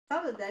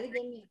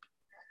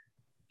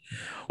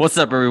What's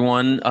up,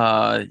 everyone?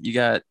 You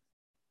got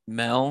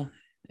Mel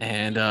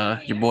and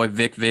your boy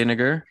Vic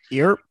Vinegar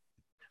Yep.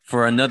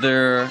 for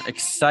another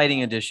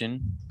exciting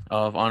edition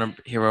of Honor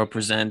Hero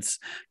Presents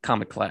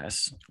Comic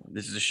Class.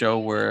 This is a show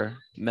where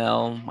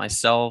Mel,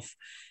 myself,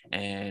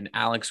 and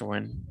Alex, or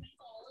when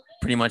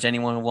pretty much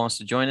anyone who wants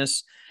to join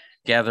us,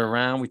 gather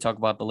around. We talk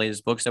about the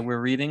latest books that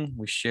we're reading.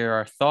 We share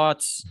our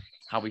thoughts,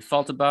 how we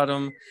felt about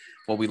them,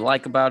 what we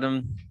like about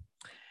them,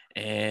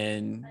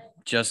 and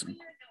just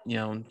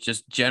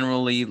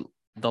generally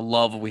the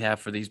love we have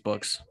for these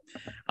books.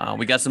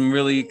 We got some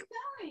really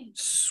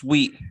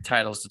sweet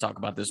titles to talk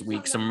about this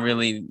week. Some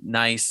really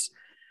nice.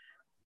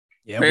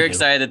 Yeah, Very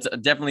excited.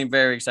 Definitely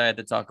very excited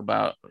to talk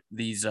about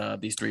these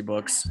three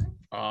books.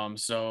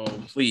 So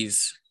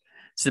please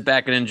sit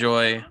back and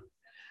enjoy.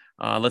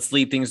 Let's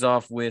lead things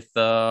off with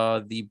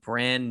the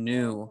brand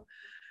new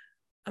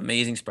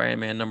Amazing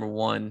Spider-Man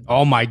 #1.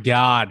 Oh my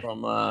God!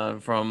 From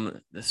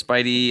the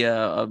Spidey,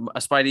 a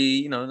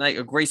Spidey,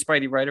 a great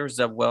Spidey writer,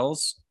 Zeb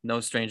Wells,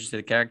 no stranger to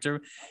the character,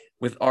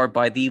 with art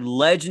by the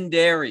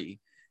legendary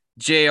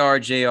J.R.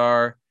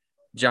 John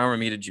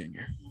Romita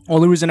Jr.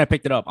 Only reason I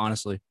picked it up,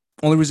 honestly.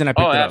 Only reason I picked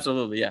it up.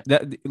 Absolutely, yeah.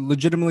 That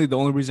legitimately the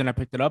only reason I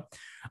picked it up.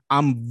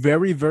 I'm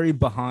very, very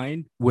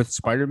behind with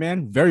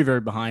Spider-Man. Very,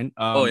 very behind.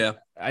 Yeah.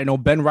 I know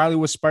Ben Riley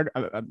was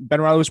Spider-Man.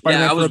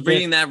 Yeah, I was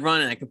reading that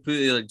run and I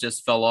completely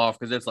just fell off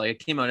because it's like it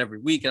came out every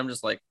week, and I'm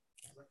just like,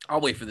 I'll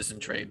wait for this in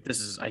trade.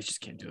 I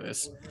just can't do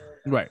this.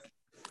 Right.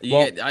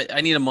 I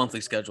need a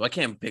monthly schedule. I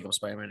can't pick up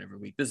Spider-Man every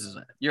week.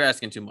 You're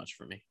asking too much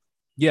for me.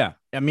 Yeah,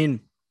 I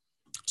mean,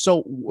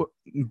 so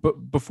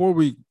before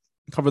we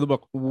cover the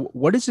book,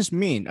 what does this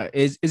mean?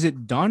 Is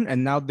it done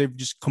and now they've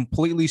just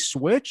completely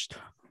switched,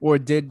 or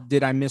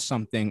did I miss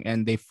something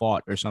and they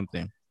fought or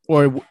something,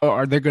 or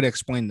are they going to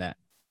explain that?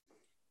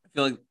 I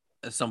feel like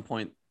at some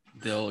point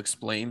they'll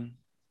explain,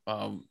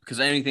 because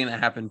anything that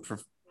happened for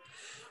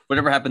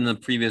whatever happened in the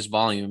previous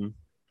volume,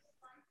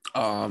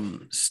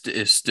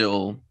 is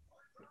still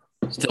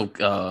in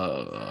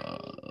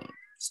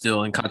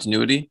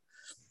continuity.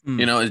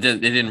 It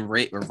didn't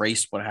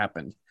erase what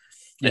happened.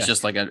 Yeah. It's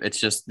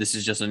just this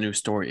is just a new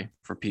story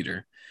for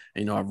Peter,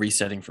 a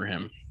resetting for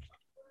him.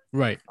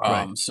 Right.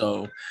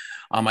 So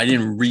I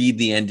didn't read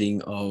the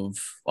ending of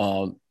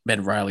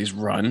Ben Reilly's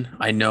run.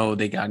 I know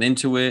they got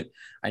into it.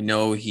 I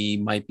know he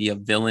might be a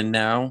villain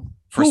now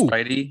for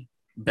Spidey.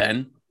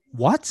 Ben.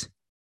 What?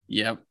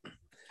 Yep.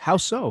 How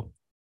so?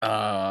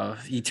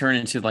 He turned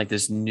into like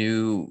this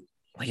new,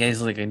 he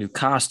has like a new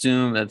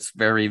costume that's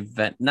very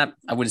I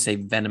wouldn't say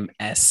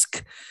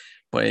Venom-esque,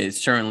 but it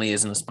certainly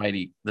isn't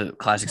the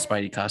classic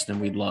Spidey costume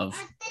we'd love.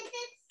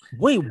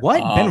 Wait,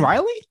 what? Ben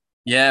Reilly?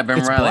 Yeah, Ben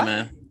Reilly, black?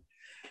 Man.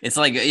 It's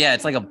like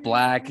a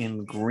black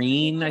and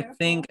green, I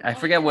think. I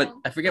forget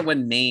what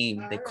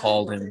name they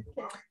called him,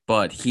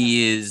 but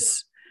he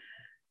is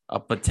a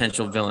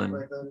potential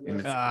villain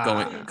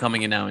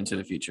coming in now into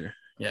the future.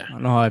 Yeah. I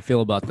don't know how I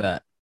feel about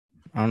that.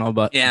 I don't know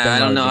about. Yeah, I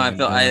don't know how I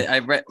felt. I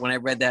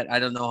read that. I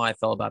don't know how I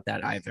felt about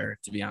that either,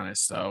 to be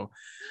honest. So,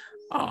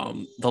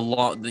 the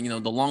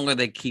longer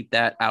they keep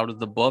that out of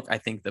the book, I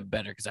think the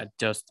better, because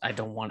I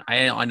don't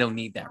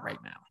need that right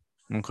now.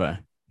 Okay.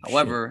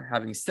 However,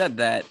 having said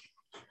that,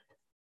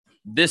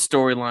 this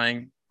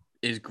storyline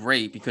is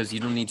great because you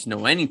don't need to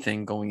know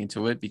anything going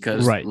into it,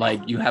 because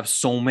like you have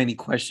so many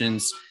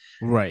questions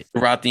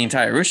throughout the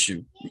entire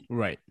issue.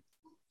 Right.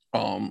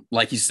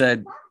 Like you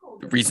said,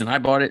 the reason I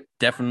bought it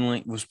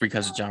definitely was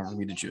because of John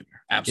Romita Jr.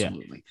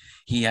 Absolutely. Yeah.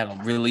 He had a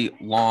really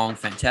long,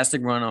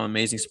 fantastic run on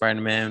Amazing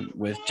Spider-Man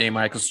with J.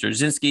 Michael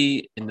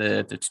Straczynski in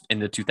the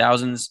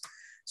 2000s.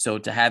 So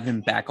to have him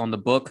back on the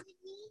book,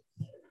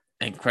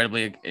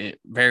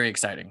 very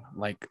exciting.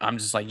 Like, I'm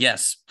just like,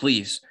 yes,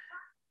 please,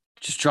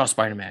 just draw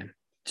Spider-Man.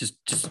 Just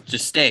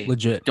stay.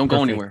 Legit. Don't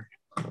go anywhere.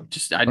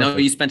 I know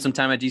you spent some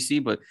time at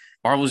DC, but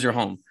Marvel's your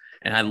home,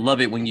 and I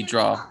love it when you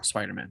draw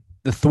Spider-Man.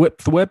 The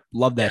thwip,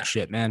 love that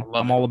shit, man.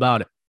 I'm all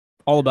about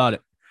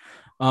it.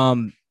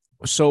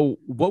 So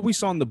what we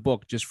saw in the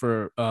book, just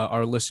for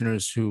our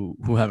listeners who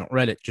haven't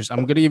read it,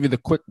 I'm gonna give you the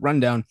quick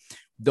rundown.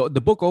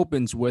 The book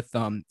opens with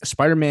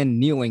Spider-Man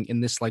kneeling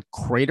in this like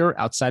crater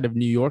outside of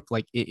New York,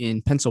 like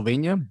in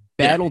Pennsylvania,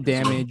 battle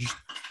damaged.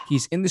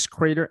 He's in this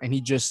crater and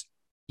he just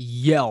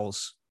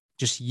yells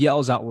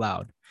out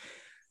loud.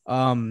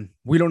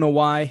 We don't know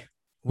why.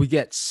 We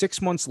get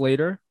 6 months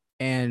later,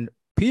 and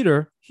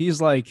Peter, he's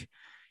like,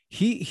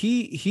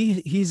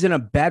 he's in a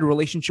bad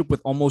relationship with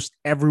almost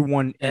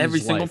everyone. Every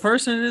single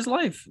person in his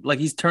life. Like,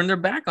 he's turned their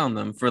back on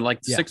them for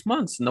like 6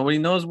 months. Nobody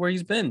knows where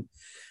he's been.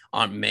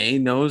 Aunt May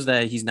knows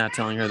that he's not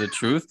telling her the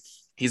truth.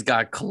 He's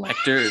got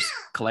collectors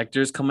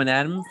coming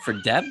at him for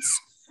debts.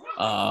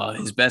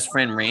 His best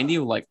friend Randy,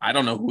 like, I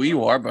don't know who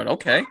you are, but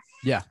okay.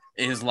 Yeah.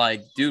 Is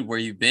like, dude, where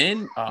you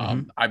been?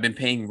 I've been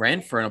paying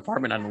rent for an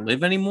apartment I don't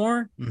live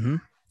anymore.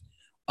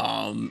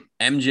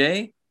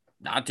 MJ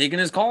not taking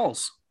his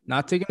calls.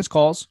 Human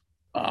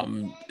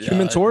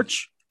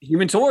Torch.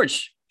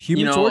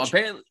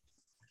 Apparently,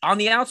 on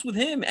the outs with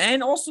him,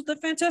 and also the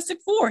Fantastic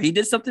Four. He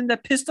did something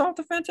that pissed off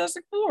the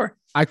Fantastic Four.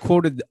 I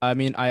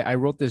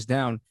wrote this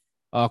down.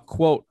 A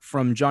quote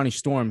from Johnny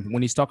Storm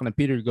when he's talking to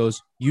Peter. He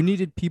goes, "You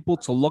needed people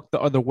to look the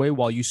other way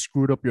while you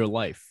screwed up your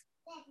life."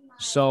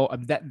 So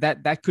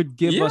that could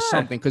give us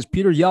something, because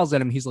Peter yells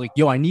at him. He's like,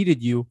 "Yo, I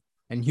needed you,"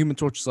 and Human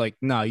Torch is like,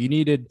 "No, you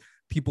needed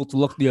people to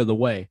look the other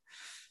way."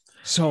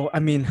 So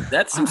I mean,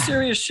 that's some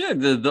serious shit.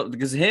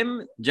 Because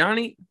him,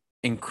 Johnny,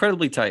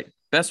 incredibly tight,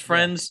 best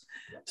friends.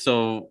 Yeah.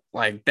 So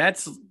like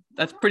that's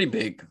pretty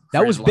big.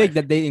 That was big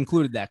that they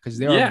included that, because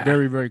they are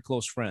very, very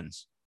close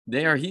friends.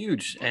 They are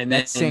huge, and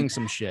that's saying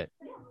some shit.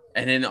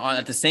 And then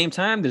at the same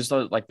time, there's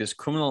like this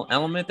criminal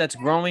element that's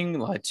growing.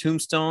 Like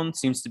Tombstone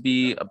seems to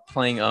be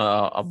playing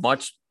a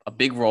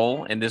big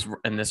role in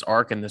this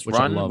arc and this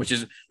run, which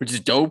is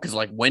dope. Because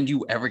like, when do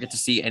you ever get to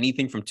see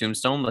anything from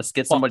Tombstone? Let's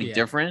get somebody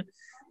different.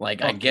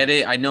 Like, I get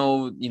it. I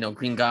know,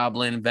 Green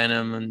Goblin,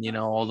 Venom, and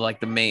all like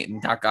the main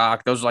Doc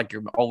Ock. Those are like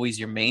always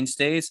your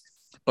mainstays.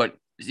 But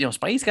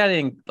Spidey's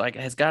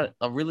has got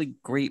a really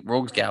great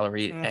rogues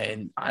gallery,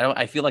 and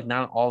I feel like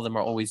not all of them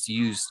are always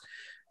used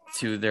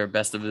to their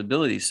best of the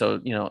ability. So,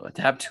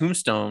 to have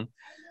Tombstone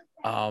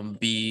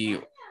be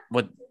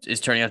what is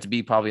turning out to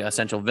be probably a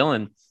central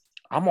villain,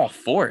 I'm all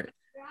for it.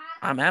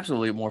 I'm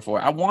absolutely more for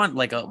it. I want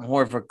like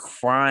more of a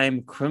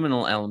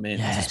criminal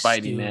element to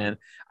Spidey, dude. Man.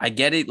 I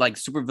get it. Like,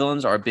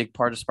 supervillains are a big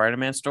part of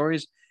Spider-Man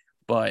stories,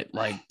 but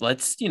like,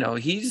 let's,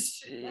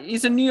 he's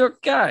a New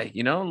York guy,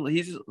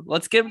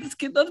 let's make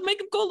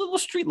him go a little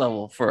street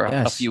level for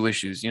a few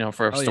issues,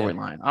 for a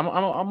storyline. I'm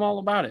all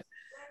about it.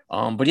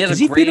 But he has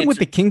he feed him with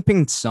the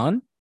Kingpin's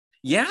son?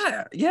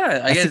 Yeah.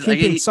 I guess the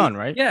Kingpin's son,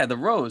 right? Yeah, the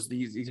Rose.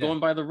 He's going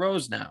by the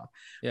Rose now.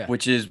 Yeah,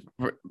 which is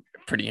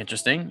pretty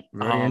interesting.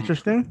 Very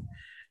interesting.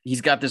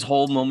 He's got this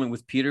whole moment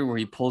with Peter where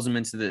he pulls him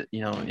into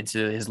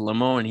into his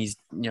limo, and he's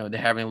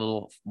they're having a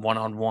little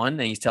one-on-one,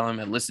 and he's telling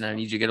him, "Listen, I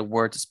need you to get a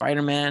word to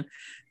Spider-Man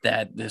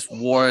that this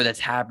war that's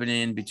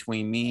happening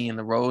between me and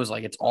the Rose,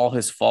 like, it's all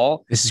his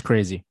fault." This is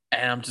crazy.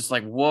 And I'm just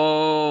like,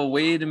 whoa,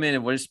 wait a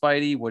minute. What is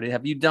Spidey? What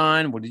have you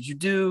done? What did you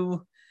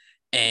do?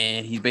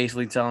 And he's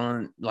basically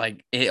telling,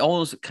 like, it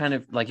almost kind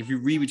of like, if you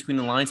read between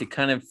the lines, it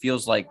kind of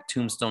feels like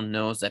Tombstone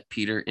knows that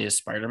Peter is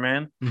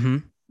Spider-Man. Mm-hmm.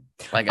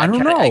 Like, I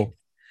don't know.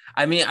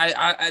 I mean,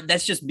 I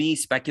that's just me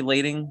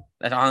speculating.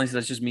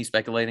 That's just me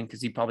speculating,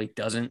 because he probably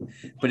doesn't.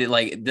 But it,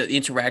 like, the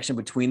interaction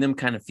between them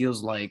kind of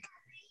feels like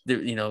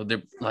they're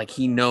like,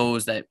 he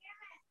knows that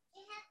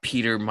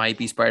Peter might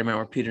be Spider-Man,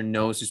 or Peter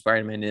knows who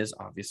Spider-Man is,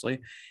 obviously.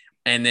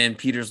 And then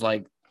Peter's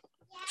like,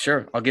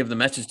 sure, I'll give the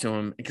message to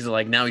him, because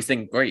like, now he's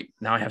thinking, great,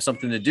 now I have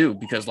something to do,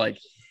 because like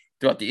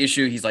throughout the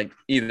issue, he's like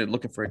either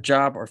looking for a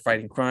job or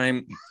fighting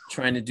crime,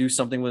 trying to do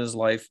something with his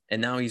life,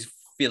 and now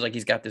feels like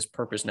he's got this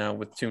purpose now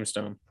with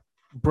Tombstone.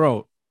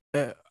 Bro,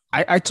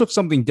 I took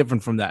something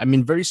different from that. I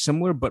mean, very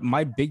similar, but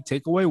my big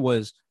takeaway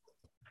was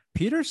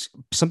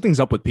something's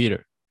up with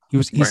Peter.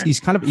 He's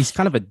kind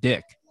of a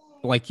dick.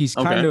 Like, he's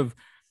kind of,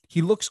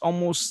 he looks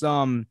almost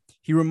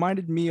he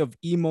reminded me of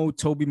emo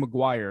Tobey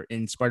Maguire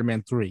in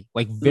Spider-Man 3.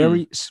 Like,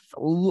 very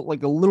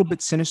like a little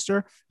bit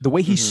sinister. The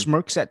way he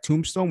smirks at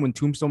Tombstone when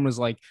Tombstone was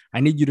like, I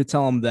need you to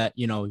tell him that,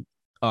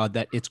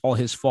 that it's all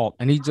his fault.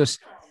 And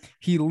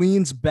he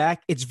leans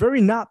back. It's very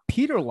not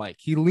Peter-like.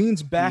 He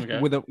leans back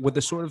with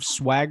a sort of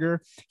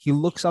swagger. He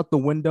looks out the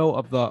window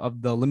of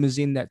the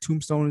limousine that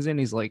Tombstone is in.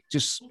 He's like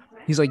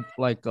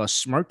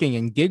smirking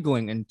and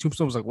giggling. And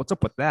Tombstone's like, what's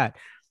up with that?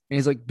 And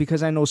he's like,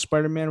 because I know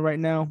Spider-Man right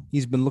now.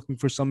 He's been looking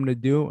for something to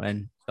do,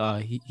 and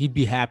he'd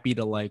be happy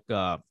to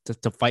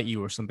to fight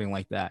you or something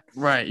like that.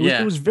 Right.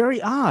 It was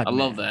very odd. I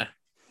love that.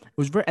 It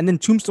was very, and then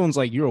Tombstone's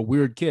like, you're a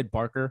weird kid,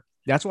 Parker.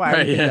 That's why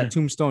I think that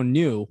Tombstone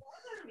knew.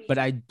 But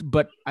I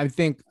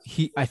think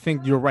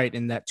you're right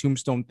in that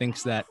Tombstone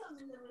thinks that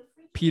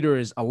Peter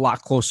is a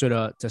lot closer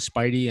to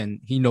Spidey, and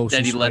he knows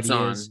that who he lets Spidey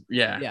on. is.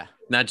 Yeah.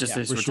 Not just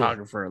his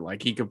photographer. Sure.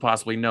 Like, he could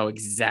possibly know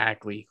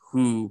exactly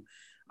who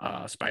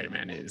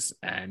Spider-Man is,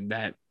 and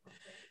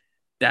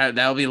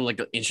that'll be like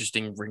an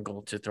interesting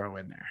wrinkle to throw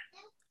in there.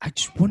 I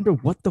just wonder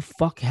what the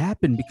fuck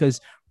happened, because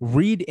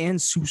Reed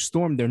and Sue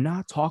Storm, they're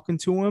not talking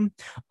to him.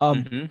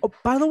 Oh,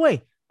 by the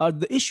way,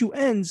 the issue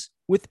ends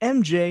with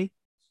MJ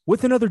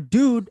with another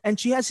dude, and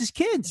she has his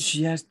kids.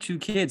 She has 2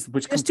 kids,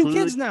 which has 2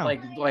 kids now.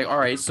 Like, all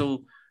right.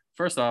 So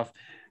first off,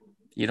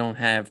 you don't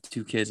have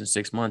 2 kids in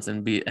 6 months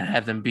and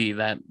have them be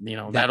that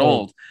that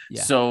old.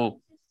 Yeah.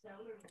 So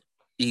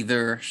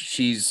either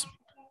she's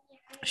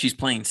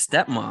playing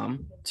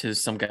stepmom to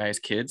some guy's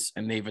kids,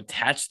 and they've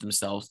attached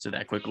themselves to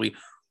that quickly,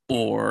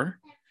 or,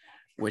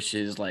 which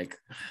is like,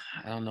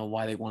 I don't know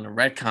why they want to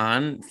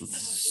retcon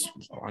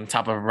on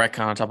top of a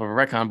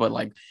retcon, but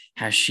like,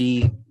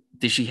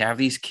 did she have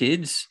these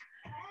kids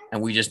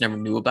and we just never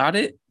knew about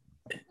it?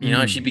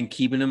 Has she been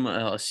keeping them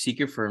a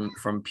secret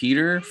from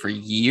Peter for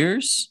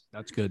years?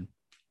 That's good.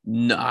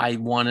 No, I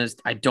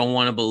don't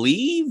want to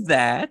believe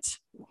that.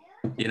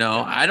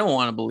 I don't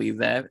want to believe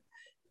that,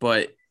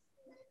 but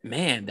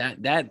man,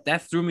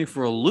 that threw me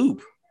for a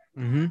loop.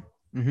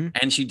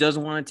 and she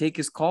doesn't want to take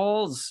his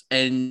calls,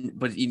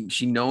 but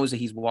she knows that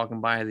he's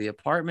walking by the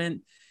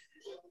apartment.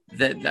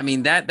 That I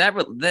mean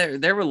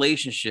their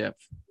relationship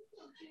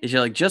is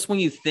like, just when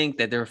you think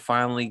that they're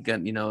finally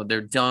gonna,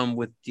 they're done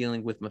with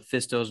dealing with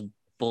Mephisto's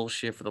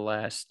bullshit for the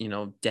last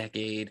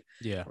decade,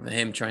 or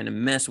him trying to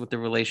mess with the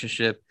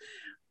relationship,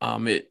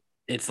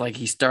 it's like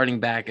he's starting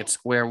back at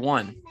square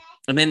one.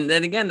 And then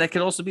again, that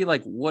could also be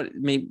like, what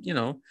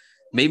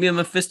maybe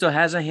Mephisto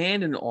has a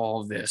hand in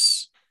all of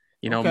this.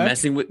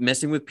 Messing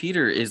with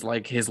Peter is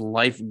like his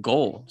life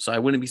goal. So I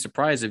wouldn't be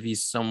surprised if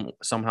he's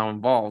somehow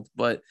involved.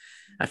 But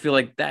I feel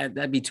like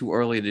that'd be too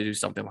early to do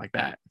something like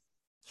that.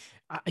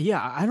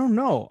 I don't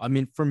know. I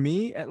mean, for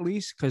me at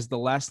least, because the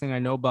last thing I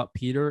know about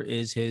Peter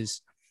is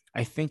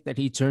I think that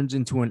he turns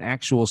into an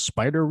actual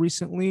spider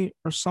recently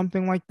or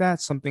something like that.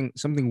 Something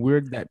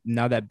weird, that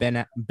now that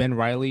Ben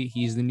Reilly,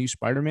 he's the new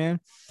Spider-Man.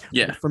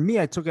 Yeah. But for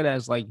me, I took it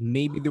as like,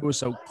 maybe there was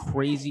some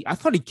crazy. I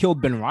thought he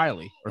killed Ben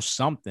Reilly or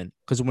something,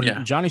 because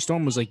when Johnny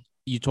Storm was like,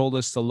 you told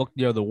us to look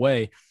the other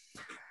way,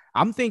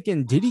 I'm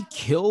thinking, did he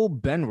kill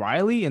Ben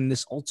Reilly in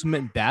this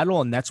ultimate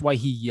battle? And that's why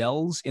he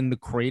yells in the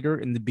crater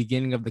in the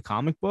beginning of the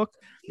comic book.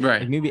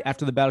 Right. Like, maybe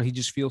after the battle, he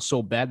just feels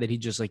so bad that he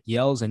just like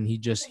yells, and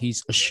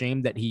he's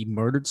ashamed that he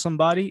murdered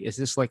somebody. Is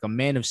this like a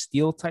Man of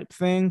Steel type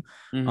thing?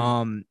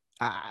 Mm-hmm.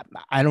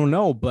 I don't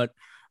know, but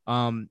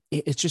I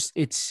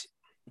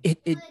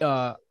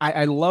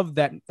love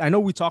that. I know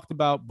we talked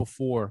about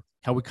before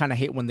how we kind of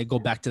hate when they go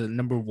back to the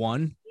number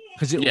one,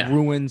 because it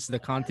ruins the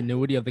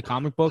continuity of the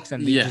comic books,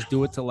 and they just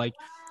do it to like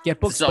get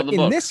books. But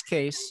in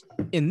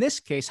this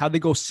case, how they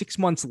go 6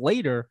 months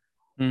later,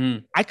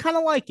 I kind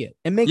of like it.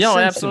 It makes sense.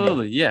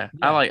 Absolutely. Yeah.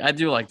 I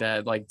do like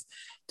that. Like,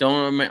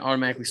 don't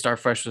automatically start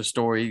fresh with a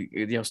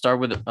story. Start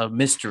with a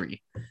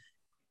mystery.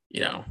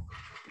 They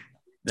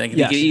could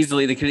have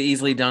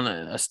easily done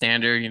a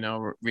standard,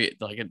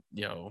 like a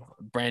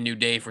brand new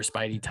day for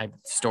Spidey type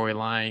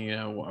storyline,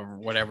 or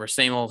whatever,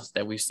 same old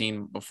that we've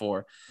seen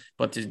before.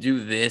 But to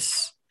do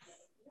this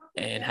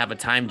and have a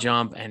time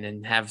jump, and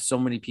then have so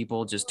many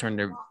people just turn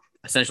their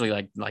essentially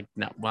like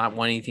not want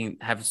anything,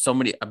 have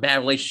a bad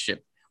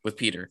relationship with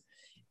Peter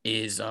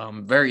is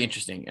very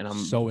interesting. And I'm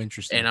so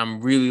interesting, and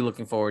I'm really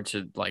looking forward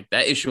to like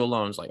that issue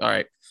alone. It's like, all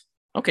right,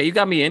 okay, you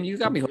got me in, you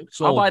got me hooked.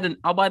 I'll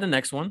buy the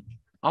next one.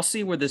 I'll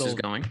see where this is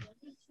going.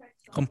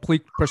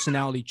 Complete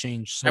personality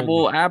change. I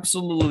will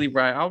absolutely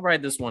ride. I'll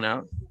ride this one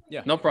out.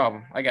 Yeah, no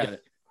problem. I got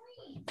it.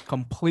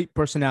 Complete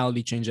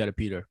personality change out of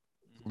Peter.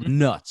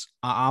 Nuts.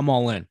 I'm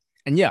all in.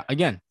 And yeah,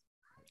 again,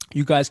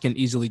 you guys can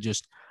easily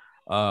just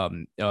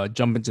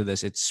jump into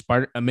this. It's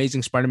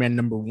Amazing Spider-Man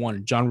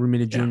 #1. John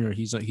Romita Jr.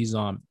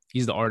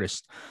 He's the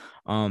artist.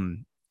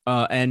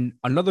 And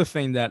another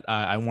thing that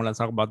I want to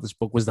talk about this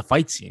book was the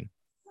fight scene.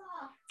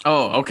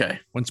 Oh,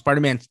 okay. When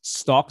Spider-Man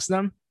stalks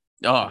them.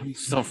 Oh,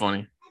 so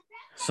funny.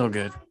 So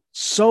good.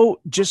 So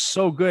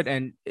good.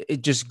 And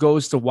it just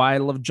goes to why I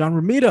love John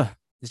Romita.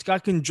 This guy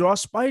can draw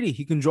Spidey.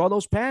 He can draw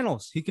those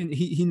panels.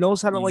 He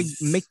knows how to like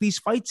make these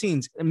fight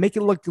scenes and make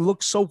it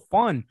look so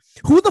fun.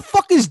 Who the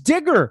fuck is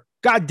Digger?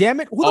 God damn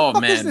it. Who the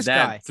fuck is this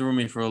guy? That threw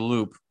me for a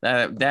loop.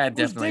 That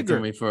definitely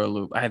threw me for a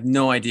loop. I have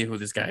no idea who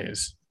this guy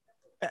is.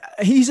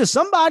 He's a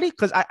somebody,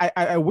 because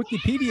I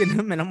Wikipedia'd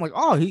him, and I'm like,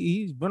 oh,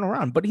 he's been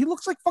around, but he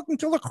looks like fucking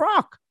Killer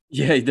Croc.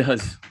 Yeah, he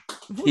does.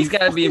 He's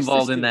got to be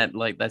involved in that,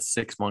 like that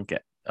 6 month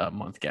gap.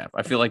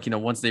 I feel like,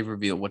 once they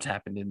reveal what's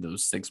happened in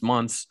those 6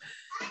 months,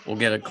 we'll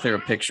get a clearer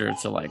picture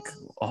to like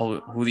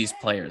who these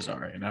players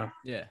are.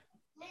 Yeah.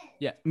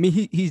 I mean,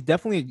 he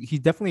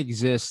definitely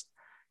exists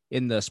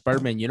in the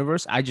Spider-Man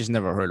universe. I just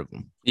never heard of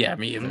him. Yeah,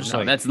 me either.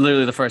 No, that's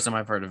literally the first time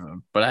I've heard of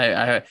him. But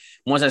I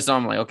once I saw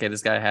him, like, okay,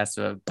 this guy has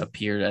to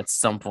appear at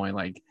some point,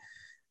 like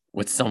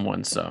with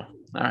someone. So all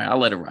right, I'll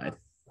let it ride.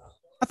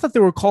 I thought they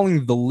were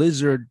calling the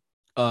Lizard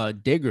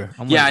Digger.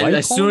 I'm like,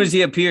 as soon as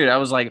he appeared, I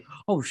was like,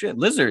 oh shit,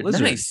 Lizard.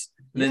 Nice.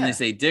 And then they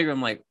say Digger.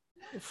 I'm like,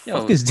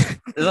 yo, fuck is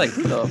it's like,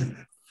 who the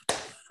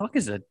fuck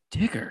is a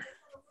Digger?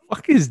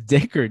 Fuck is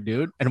Digger,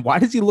 dude? And why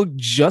does he look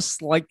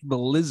just like the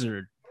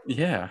Lizard?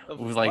 Yeah,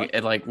 with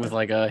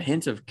like a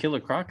hint of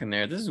Killer Croc in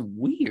there. This is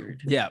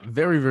weird. Yeah,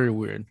 very, very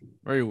weird.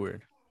 Very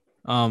weird.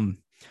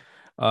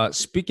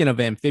 Speaking of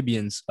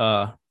amphibians,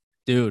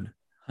 dude.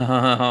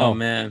 Oh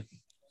man.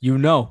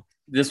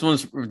 This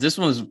one's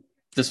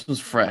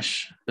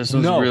fresh. This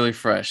one's really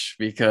fresh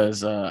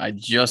because I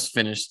just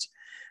finished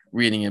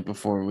reading it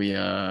before we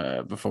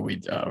have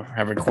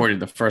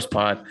recorded the first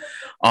pod.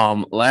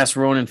 Last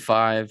Ronin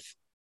 5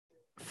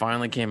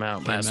 finally came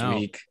out last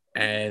week,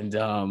 and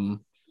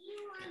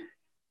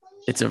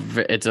it's a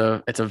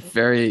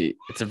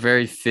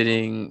very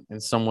fitting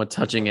and somewhat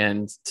touching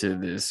end to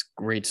this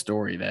great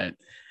story that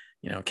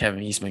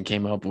Kevin Eastman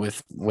came up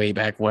with way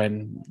back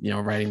when,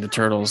 writing the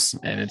Turtles,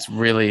 and it's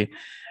really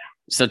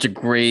such a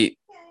great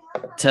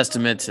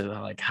testament to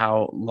like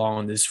how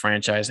long this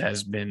franchise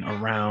has been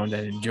around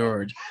and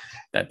endured,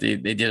 that they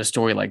did a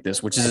story like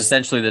this, which is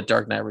essentially the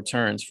Dark Knight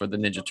Returns for the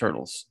Ninja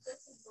Turtles.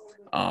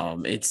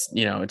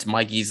 It's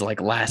Mikey's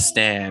like last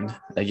stand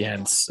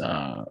against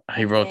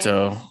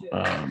Hiroto,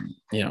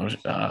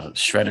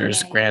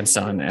 Shredder's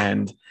grandson,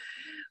 and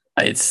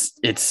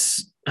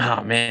it's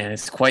oh man,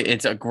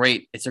 it's a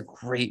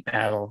great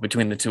battle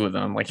between the two of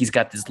them. Like he's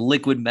got this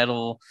liquid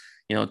metal,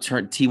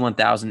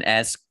 T1000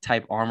 esque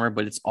type armor,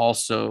 but it's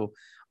also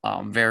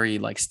very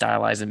like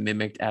stylized and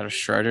mimicked out of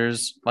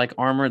Shredder's like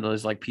armor.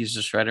 There's like pieces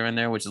of Shredder in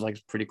there, which is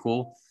like pretty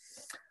cool.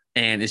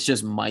 And it's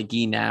just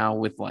Mikey now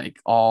with like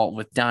all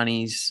with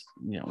Donnie's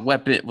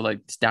weapon, with like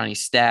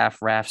Donnie's staff,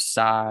 Raph's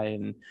sai,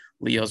 and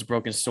Leo's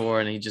broken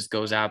sword, and he just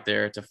goes out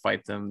there to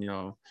fight them,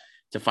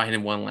 to fight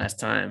him one last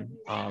time.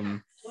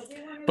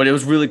 But it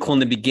was really cool in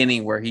the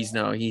beginning where he's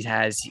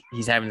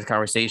having this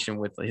conversation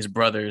with his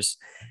brothers,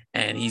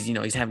 and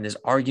he's having this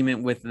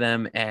argument with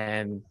them,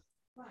 and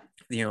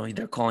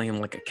they're calling him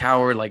like a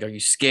coward, like, are you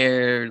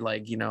scared?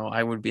 Like,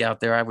 I would be out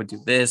there, I would do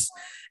this.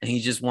 And he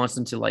just wants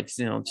them to like,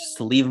 just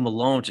to leave him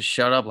alone, to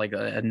shut up, like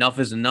enough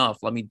is enough,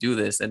 let me do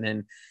this. And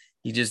then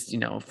he just,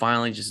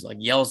 finally just like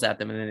yells at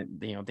them, and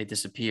then, they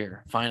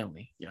disappear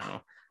finally.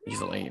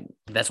 He's like,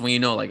 that's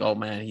when like, oh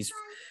man, he's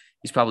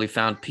probably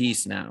found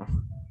peace now.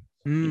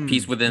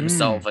 Peace with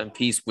himself and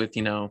peace with,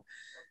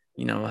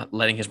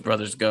 letting his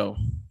brothers go.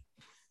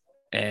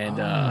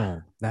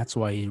 And that's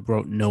why he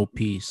wrote No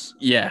Peace.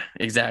 Yeah,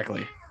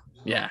 exactly.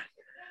 Yeah.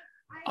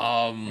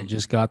 I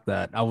just got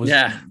that. I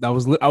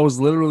was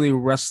literally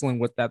wrestling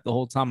with that the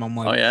whole time. I'm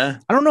like, oh yeah.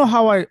 I don't know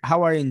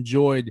how I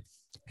enjoyed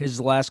his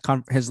last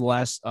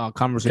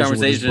conversation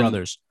with his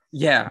brothers.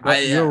 Yeah,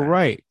 you're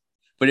right.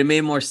 But it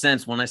made more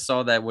sense when I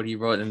saw that what he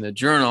wrote in the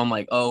journal. I'm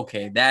like, oh,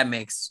 okay, that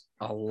makes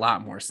a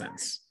lot more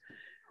sense.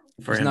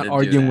 He's not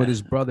arguing with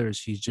his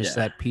brothers. He's just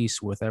at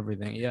peace with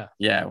everything.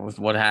 Yeah, with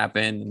what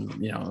happened,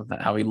 and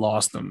how he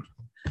lost them.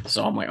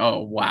 So I'm like, oh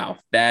wow,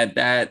 that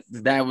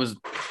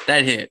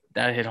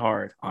hit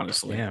hard,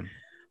 honestly. Damn.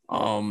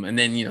 And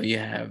then you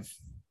have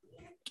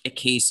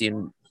Casey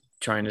and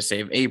trying to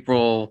save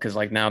April, because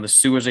like now the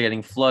sewers are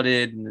getting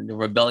flooded and the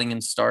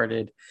rebellion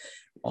started.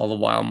 All the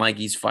while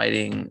Mikey's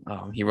fighting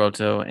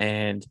Hiroto,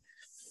 and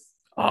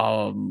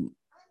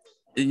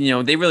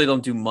they really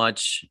don't do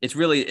much. It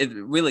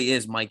really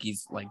is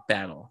Mikey's like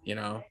battle.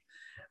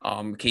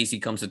 Casey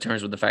comes to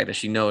terms with the fact that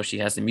she knows she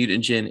has the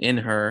mutant gene in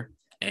her,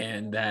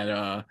 and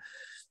that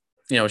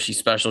she's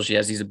special, she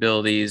has these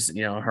abilities.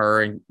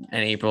 Her and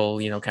April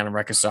kind of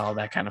reconcile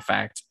that kind of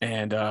fact.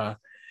 And but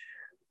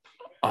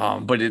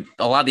a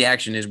lot of the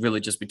action is really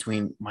just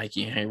between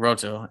Mikey and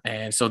Hiroto,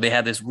 and so they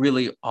had this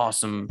really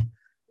awesome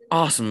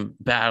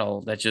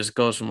battle that just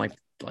goes from like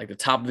the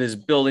top of his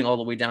building all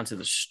the way down to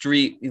the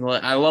street.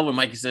 I love when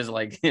Mikey says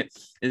like,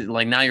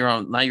 like now you're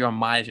on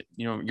my,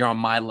 you're on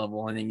my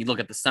level. And then you look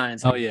at the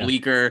signs,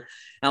 Bleecker. And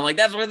I'm like,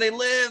 that's where they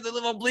live. They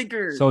live on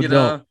Bleecker. So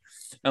dope.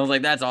 I was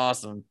like, that's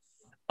awesome.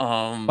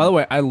 By the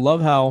way, I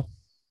love how,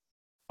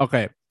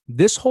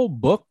 this whole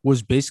book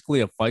was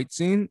basically a fight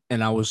scene,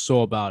 and I was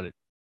so about it.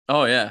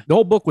 Oh yeah. The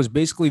whole book was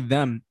basically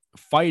them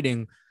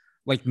fighting,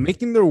 like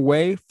making their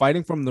way,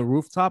 fighting from the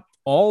rooftop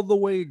all the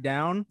way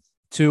down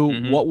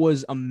to what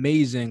was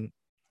amazing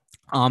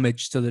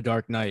homage to the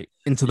Dark Knight,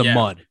 into the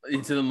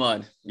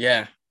mud.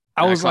 Yeah.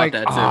 I was like,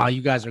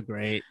 you guys are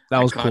great.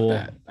 That was cool.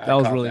 That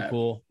was really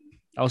cool.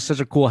 That was such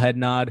a cool head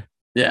nod.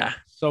 Yeah.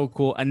 So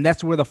cool. And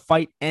that's where the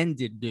fight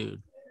ended,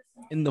 dude.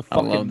 In the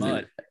fucking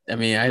mud. I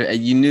mean,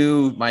 you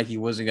knew Mikey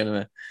wasn't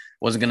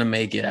gonna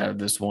make it out of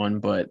this one,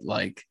 but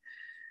like,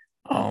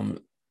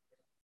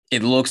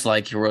 it looks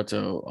like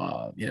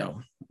Hiroto,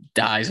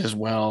 dies as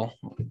well.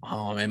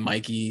 And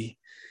Mikey,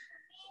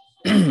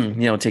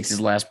 takes his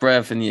last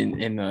breath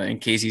in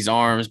Casey's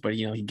arms, but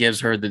he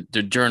gives her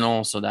the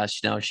journal so that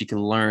she can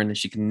learn, and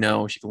she can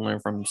learn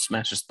from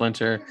Smasher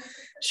Splinter.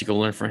 She can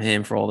learn from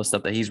him for all the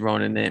stuff that he's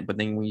wrote in it. But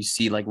then when you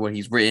see like what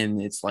he's written,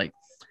 it's like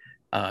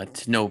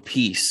to know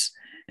peace,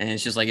 and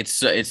it's just like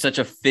it's such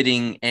a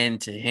fitting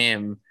end to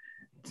him,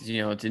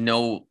 to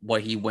know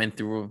what he went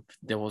through.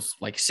 There was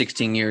like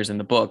 16 years in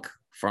the book,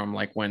 from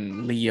like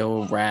when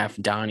Leo, Raph,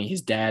 Donnie,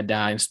 his dad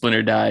died, and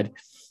Splinter died,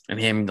 and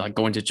him like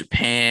going to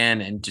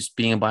Japan and just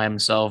being by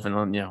himself,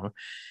 and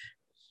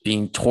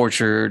being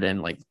tortured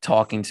and like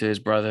talking to his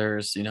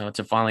brothers,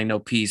 to finally know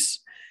peace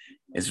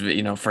is,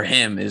 for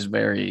him is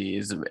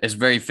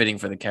very fitting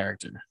for the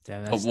character.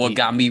 But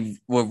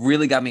what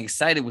really got me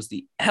excited was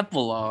the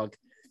epilogue.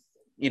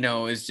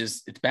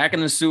 It's back in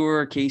the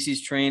sewer.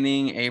 Casey's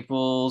training,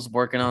 April's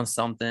working on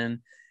something,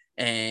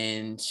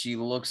 and she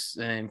looks,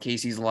 and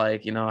Casey's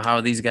like, how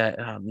are these guys,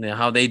 how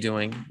are they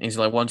doing? And he's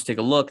like, why don't you take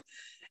a look?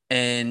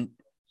 And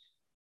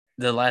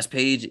the last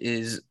page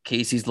is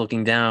Casey's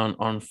looking down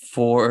on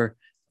 4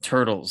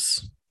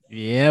 turtles.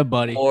 Yeah,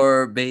 buddy.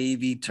 4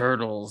 baby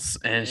turtles.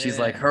 And she's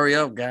like, hurry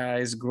up,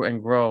 guys,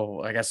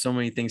 grow. I got so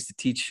many things to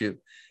teach you.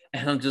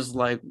 And I'm just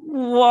like,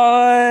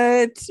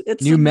 what?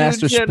 It's new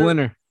Master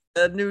Splinter.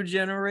 A new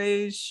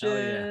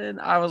generation.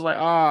 I was like,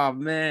 oh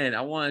man, I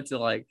almost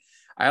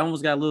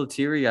got a little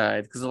teary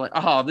eyed, because I'm like,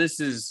 oh,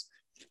 this is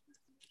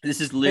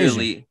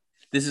literally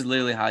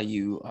how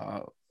you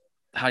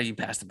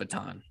pass the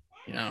baton.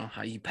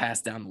 how you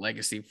pass down the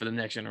legacy for the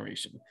next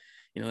generation.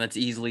 That's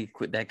easily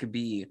that could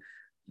be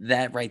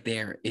that right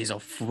there is a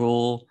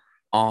full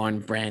on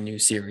brand new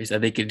series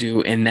that they could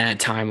do in that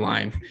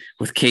timeline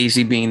with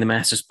Casey being the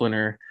Master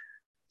Splinter,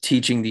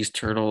 teaching these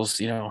turtles,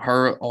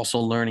 her also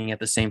learning at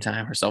the same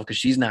time herself because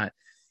she's not,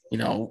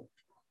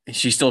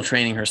 she's still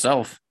training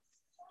herself,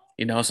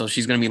 so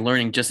she's going to be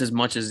learning just as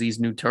much as these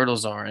new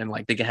turtles are. And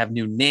like they can have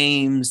new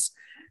names,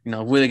 who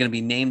are they going to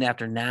be named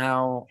after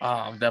now?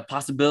 The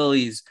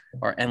possibilities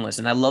are endless.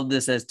 And I love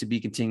this as to be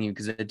continued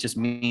because it just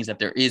means that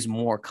there is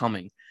more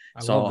coming.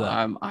 So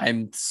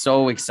I'm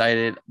so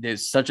excited.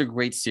 There's such a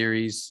great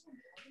series.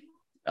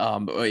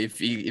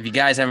 If you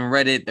guys haven't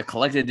read it, the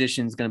collected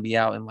edition is going to be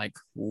out in like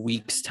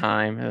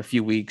a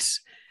few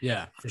weeks.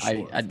 Yeah,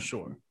 for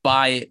sure.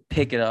 Buy it,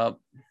 pick it up.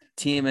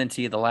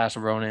 TMNT, The Last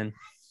Ronin.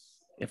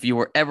 If you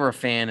were ever a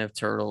fan of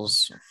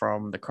Turtles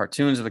from the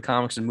cartoons or the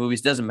comics and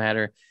movies, doesn't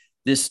matter.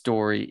 This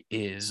story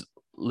is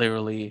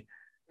literally,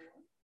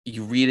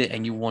 you read it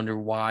and you wonder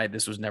why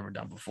this was never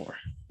done before.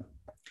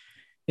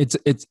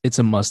 It's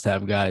a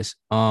must-have, guys.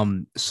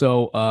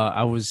 So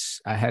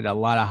I had a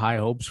lot of high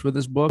hopes for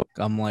this book.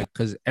 I'm like,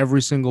 because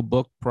every single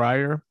book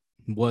prior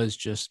was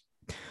just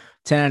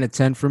 10 out of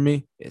 10 for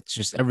me. It's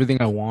just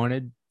everything I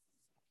wanted.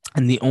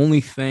 And the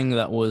only thing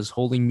that was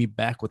holding me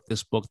back with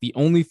this book, the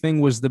only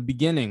thing was the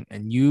beginning.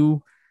 And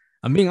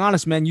I'm being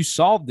honest, man, you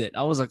solved it.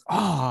 I was like,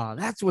 oh,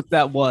 that's what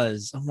that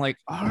was. I'm like,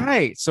 all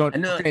right. So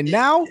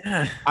now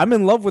I'm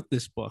in love with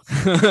this book.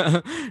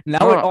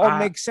 Now it all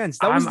makes sense.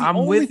 That was the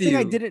only thing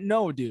I didn't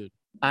know, dude.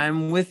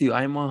 I'm with you.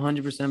 I'm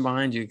 100%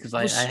 behind you because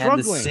I had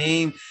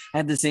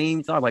the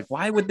same thought. Like,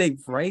 why would they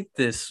write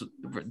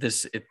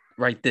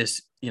write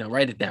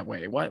it that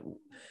way? Why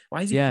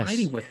is he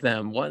fighting with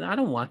them? What? I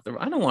don't want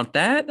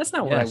that. That's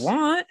not what I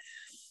want.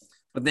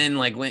 But then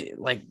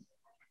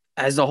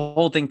as the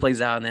whole thing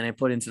plays out and then I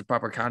put it into the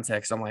proper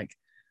context, I'm like,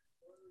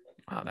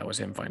 wow, that was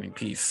him finding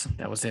peace.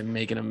 That was him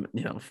making him,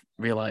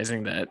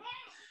 realizing that,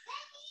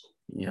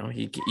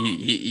 he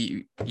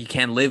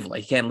can't live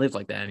like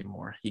that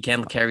anymore. He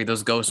can't carry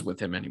those ghosts with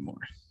him anymore.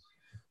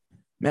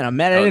 Man, I'm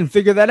mad I didn't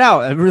figure that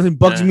out. It really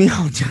bugs me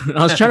out, dude.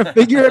 I was trying to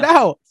figure it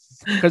out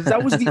because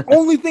that was the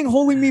only thing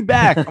holding me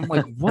back. I'm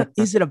like, what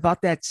is it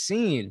about that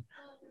scene?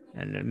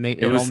 And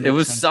it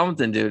was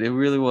something, dude. It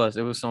really was.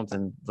 It was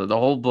something. The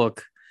whole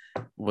book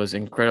was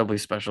incredibly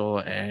special,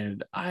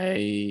 and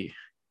I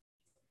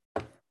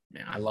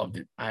loved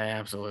it. I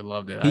absolutely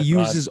loved it. He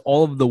uses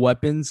all of the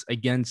weapons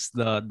against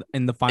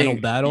in the final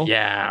battle.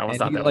 Yeah, I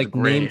thought that was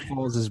great. Name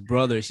calls his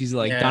brothers. He's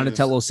like,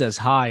 Donatello says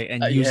hi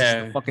and uses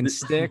the fucking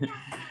stick.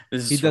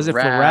 He does it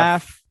for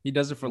Raph. He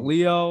does it for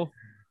Leo.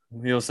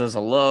 Leo says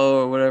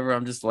hello or whatever.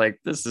 I'm just like,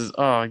 this is,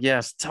 oh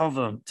yes, tell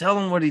them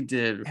what he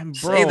did. And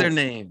say their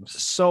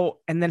names. So,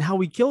 and then how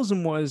he kills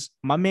him was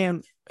my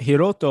man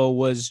Hiroto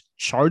was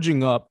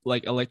charging up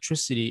like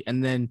electricity,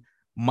 and then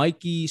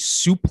Mikey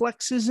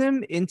suplexes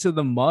him into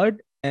the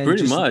mud, and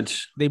pretty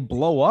much they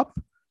blow up.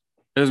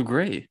 It was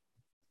great.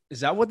 Is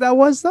that what that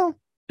was though?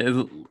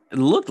 It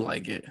looked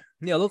like it.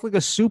 Yeah, it looked like a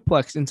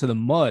suplex into the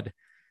mud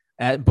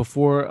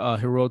before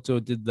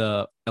Hiroto did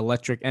the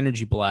electric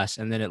energy blast,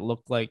 and then it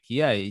looked like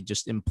he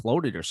just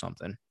imploded or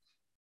something.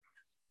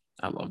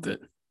 I loved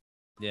it.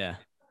 Yeah,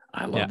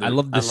 I loved it. I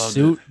loved the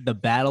suit, the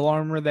battle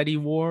armor that he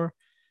wore.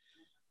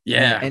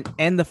 Yeah,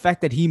 and the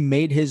fact that he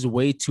made his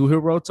way to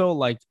Hiroto,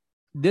 like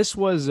this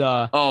was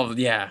oh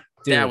yeah,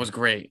 dude, that was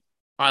great.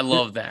 I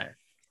love that.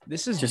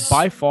 This is just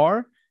by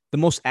far the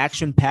most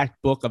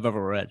action-packed book I've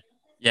ever read.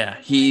 Yeah,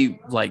 he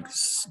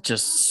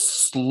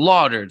just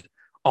slaughtered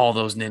all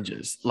those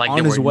ninjas like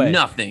they were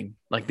nothing.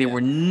 Like they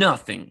were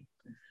nothing.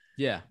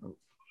 Yeah.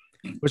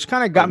 Which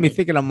kind of got me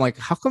thinking, I'm like,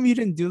 how come you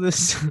didn't do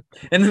this?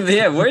 And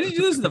where did you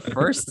do this the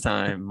first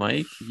time,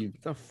 Mike? You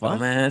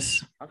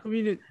dumbass. How come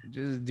you didn't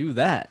just do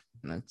that?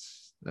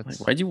 That's like,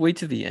 why'd you wait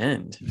to the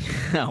end?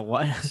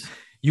 What?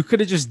 You could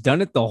have just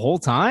done it the whole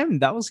time.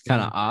 That was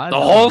kind of odd. The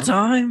whole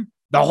time.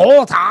 I'm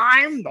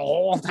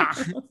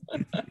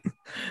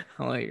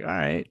like, all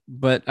right,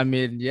 but I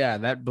mean, yeah,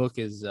 that book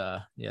is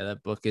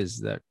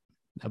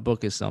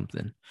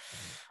something.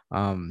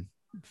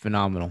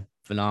 Phenomenal.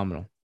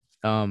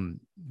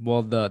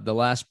 Well, the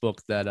last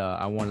book that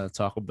I want to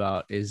talk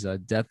about is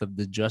Death of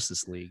the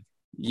Justice League.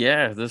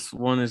 Yeah, this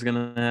one is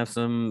gonna have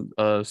some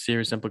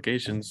serious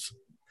implications.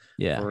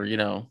 Yeah, for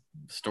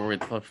story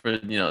for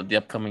the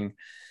upcoming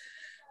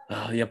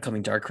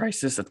Dark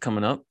Crisis that's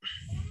coming up.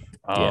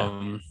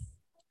 Don't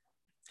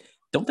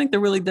think they're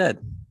really dead.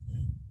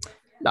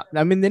 No,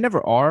 I mean they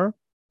never are,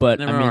 but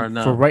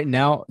for right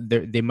now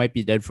they might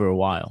be dead for a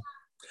while.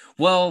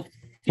 Well,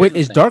 wait,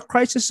 is Dark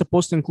Crisis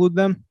supposed to include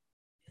them?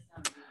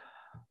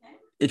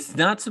 It's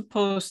not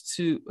supposed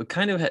to.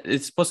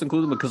 It's supposed to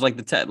include them because like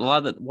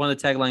one of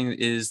the tagline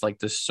is like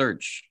the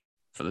search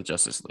for the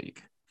Justice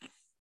League.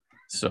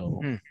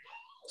 So.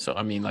 So,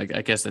 I mean, like,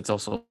 I guess it's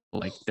also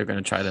like they're going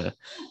to try to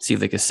see if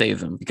they can save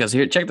them. Because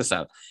here, check this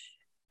out.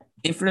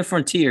 Infinite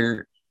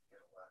Frontier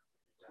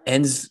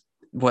ends.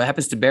 What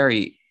happens to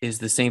Barry is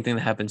the same thing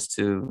that happens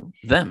to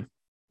them.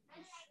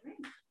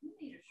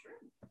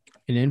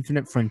 An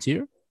Infinite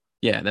Frontier?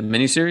 Yeah, the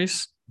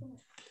miniseries.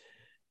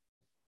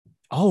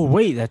 Oh,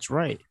 wait, that's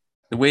right.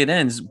 The way it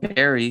ends,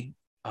 Barry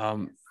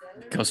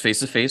goes face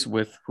to face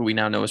with who we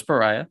now know as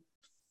Pariah.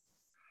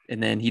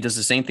 And then he does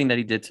the same thing that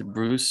he did to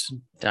Bruce,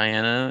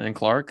 Diana, and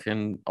Clark,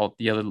 and all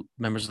the other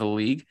members of the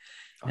league.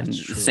 And That's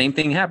the true. same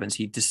thing happens.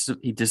 He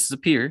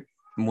disappears.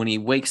 And when he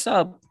wakes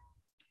up,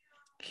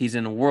 he's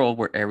in a world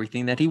where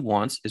everything that he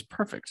wants is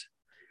perfect.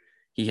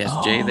 He has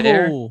Jay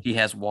there. Oh, He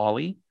has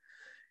Wally.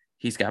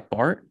 He's got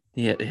Bart.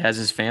 He has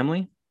his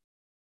family,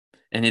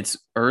 and it's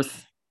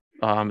Earth.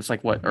 It's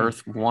like what,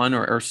 Earth One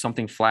or Earth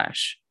something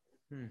Flash.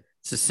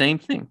 It's the same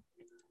thing.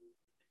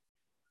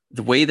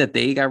 The way that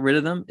they got rid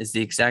of them is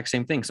the exact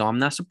same thing. So I'm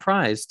not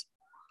surprised.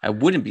 I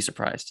wouldn't be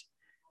surprised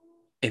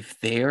if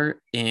they're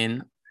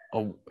in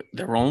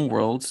their own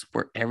worlds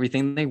where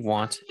everything they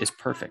want is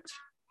perfect.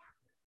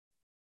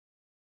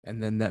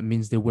 and then that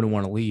means they wouldn't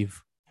want to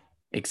leave.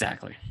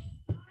 Exactly.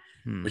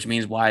 Which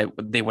means why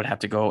they would have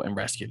to go and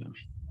rescue them.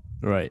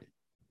 Right.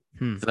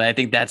 So I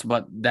think that's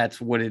what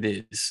it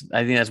is.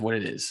 I think that's what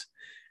it is.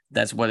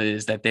 That's what it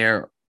is, that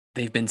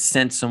they've been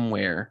sent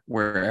somewhere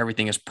where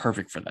everything is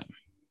perfect for them.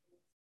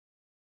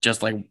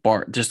 Just like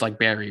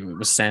Barry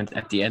was sent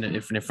at the end of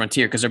Infinite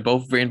Frontier, because they're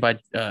both written by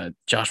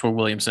Joshua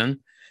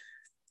Williamson.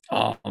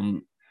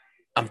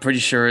 I'm pretty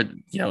sure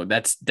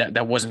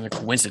that wasn't a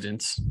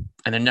coincidence,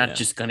 and they're not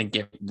just gonna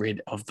get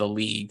rid of the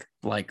league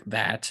like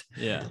that.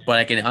 Yeah. But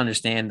I can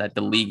understand that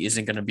the league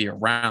isn't gonna be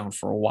around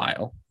for a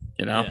while,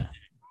 Yeah.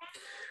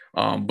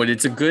 But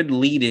it's a good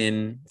lead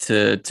in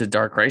to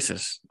Dark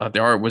Crisis. The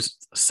art was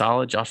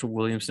solid. Joshua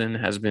Williamson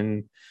has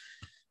been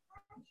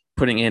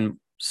putting in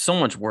so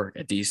much work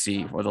at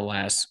DC for the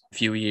last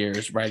few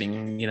years,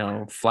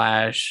 writing,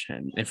 Flash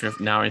and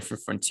Infinite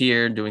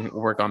Frontier, doing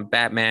work on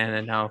Batman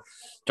and now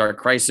Dark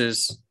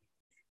Crisis,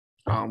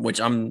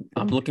 which I'm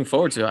looking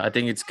forward to. I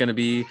think it's going to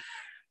be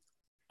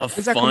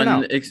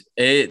fun.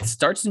 It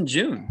starts in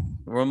June.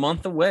 We're a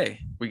month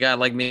away. We got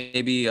like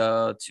maybe 2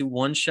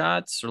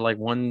 1-shots or like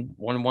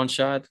one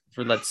shot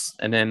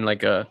and then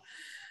like a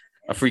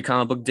free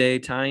comic book day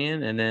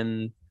tie-in, and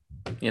then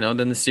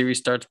then the series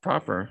starts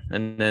proper,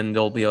 and then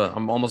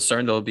I'm almost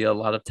certain there'll be a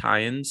lot of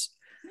tie-ins.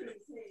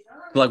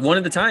 Like one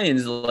of the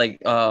tie-ins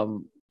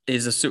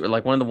is a super,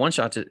 like one of the one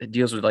shots, it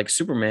deals with like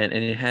Superman,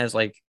 and it has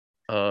like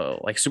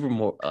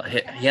Superman,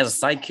 he has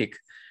a sidekick,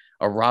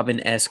 a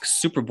Robin-esque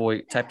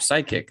Superboy type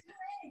sidekick.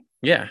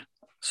 Yeah.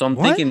 So I'm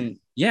thinking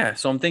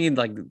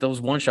like those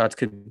one shots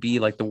could be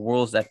like the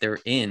worlds that they're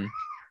in,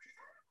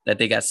 that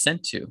they got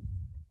sent to.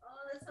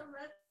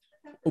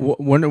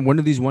 When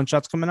are these one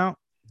shots coming out?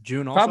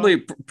 June also? Probably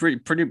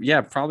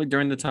probably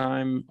during the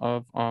time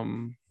of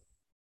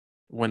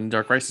when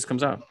Dark Crisis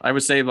comes out. I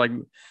would say, like,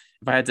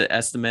 if I had to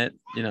estimate,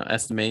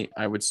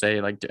 I would say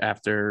like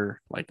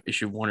after like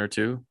issue 1 or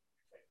 2.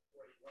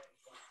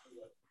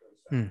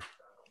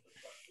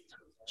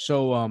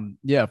 So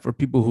for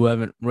people who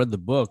haven't read the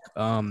book,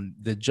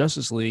 the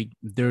Justice League,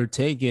 they're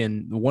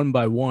taken one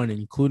by one,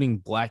 including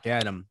Black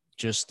Adam,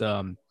 just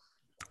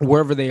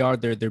wherever they are,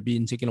 they're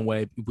being taken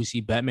away. We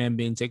see Batman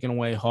being taken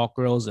away,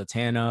 Hawkgirl,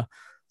 Zatanna,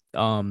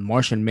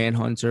 Martian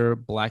Manhunter,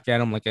 Black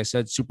Adam, like I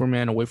said,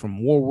 Superman away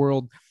from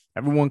Warworld.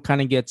 Everyone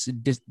kind of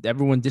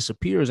everyone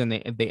disappears, and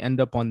they end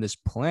up on this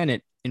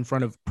planet in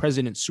front of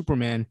President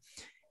Superman,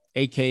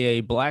 aka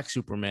Black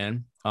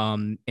Superman,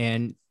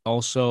 and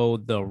also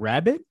the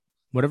Rabbit,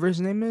 whatever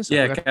his name is.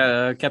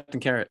 Captain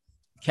Carrot.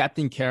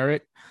 Captain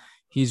Carrot.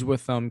 He's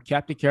with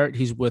Captain Carrot.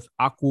 He's with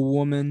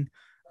Aquawoman.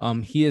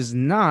 He is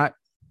not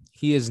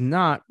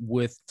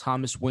with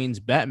Thomas Wayne's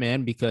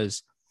Batman,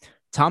 because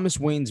Thomas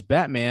Wayne's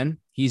Batman,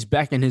 he's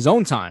back in his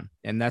own time,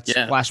 and that's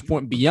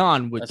Flashpoint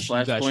Beyond, which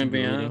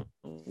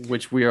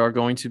which we are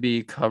going to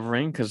be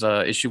covering, because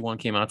issue 1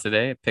 came out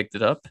today. I picked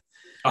it up.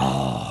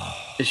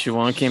 Issue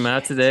 1 came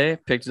out today.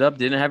 Picked it up.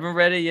 Haven't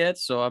read it yet,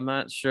 so I'm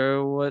not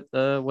sure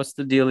what's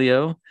the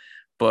dealio.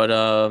 But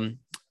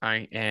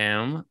I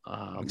am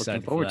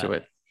looking forward to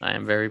it. I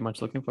am very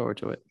much looking forward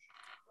to it.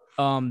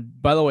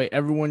 By the way,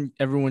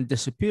 everyone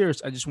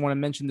disappears. I just want to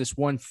mention this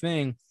one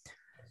thing.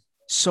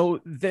 So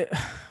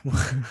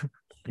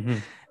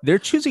they're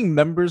choosing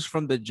members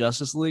from the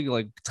Justice League,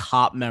 like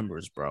top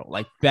members, bro.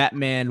 Like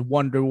Batman,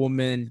 Wonder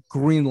Woman,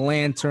 Green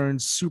Lantern,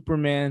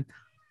 Superman.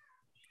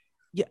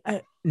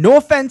 Yeah, no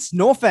offense.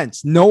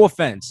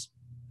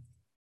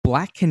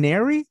 Black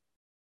Canary?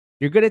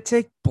 You're gonna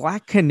take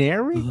Black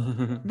Canary?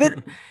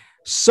 That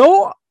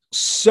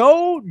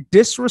so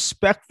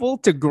disrespectful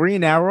to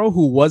Green Arrow,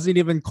 who wasn't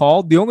even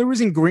called. The only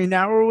reason Green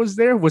Arrow was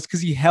there was because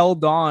he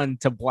held on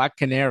to Black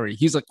Canary.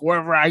 He's like,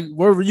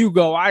 wherever you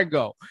go, I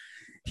go.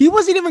 He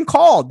wasn't even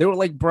called. They were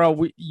like,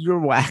 bro,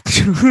 you're whack.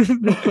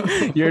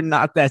 You're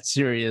not that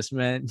serious,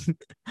 man.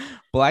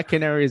 Black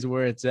Canary is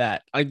where it's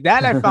at. Like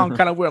that, I found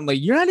kind of weird. I'm like,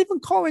 you're not even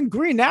calling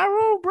Green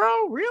Arrow,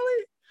 bro?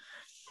 Really?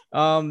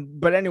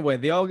 But anyway,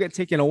 they all get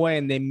taken away,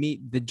 and they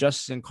meet the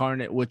Justice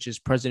Incarnate, which is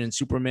President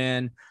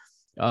Superman,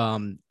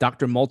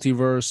 Dr.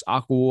 Multiverse,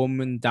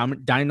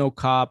 Aquawoman, Dino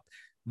Cop,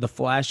 the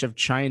Flash of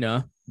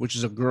China, which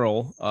is a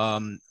girl,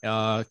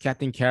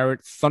 Captain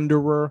Carrot,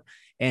 Thunderer,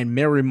 and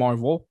Mary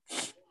Marvel.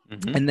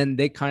 Mm-hmm. And then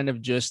they kind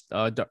of just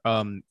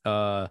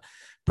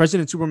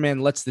President Superman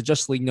lets the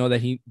Justice League know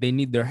that they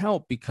need their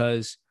help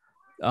because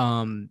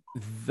I want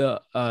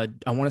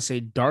to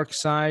say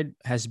Darkseid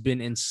has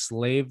been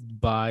enslaved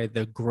by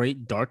the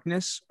Great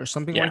Darkness or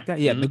something like that.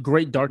 Yeah, the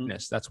Great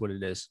Darkness. That's what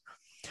it is.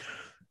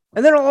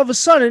 And then all of a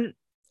sudden,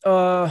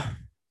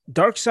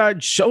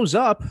 Darkseid shows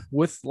up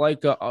with but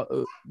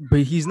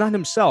he's not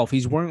himself.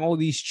 He's wearing all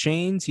these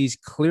chains. He's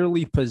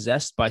clearly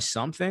possessed by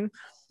something.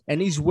 And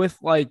he's with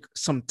like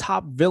some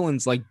top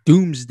villains like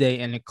Doomsday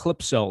and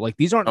Eclipso. Like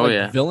these aren't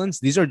villains.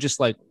 These are just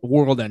like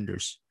world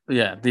enders.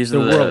 Yeah, these are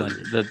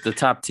the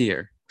top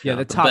tier. Yeah,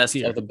 the top best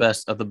tier of the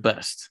best of the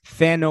best.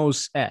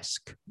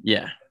 Thanos-esque.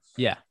 Yeah.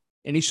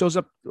 And he shows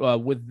up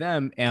with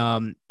them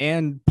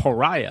and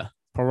Pariah.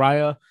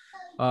 Pariah,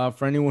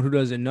 for anyone who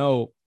doesn't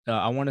know,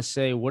 I want to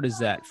say, what is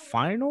that?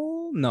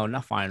 Final? No,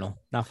 not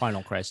Final. Not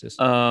Final Crisis.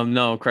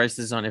 No,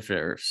 Crisis on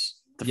Infinite Earths.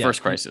 The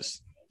first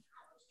Crisis.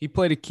 He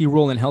played a key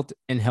role in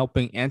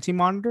helping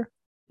Anti-Monitor.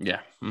 Yeah.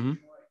 Mm-hmm.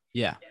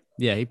 Yeah.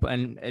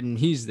 And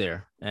he's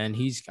there, and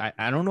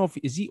I don't know if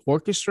is he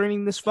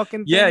orchestrating this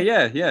fucking thing?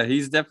 Yeah.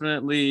 He's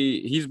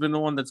been the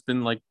one that's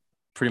been like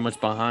pretty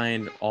much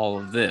behind all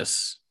of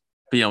this.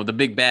 But, the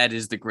big bad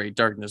is the Great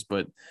Darkness,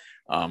 but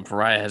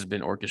Pariah has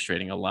been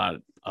orchestrating a lot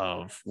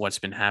of what's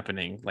been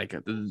happening. Like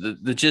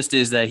the gist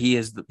is that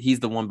he's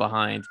the one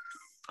behind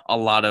a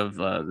lot of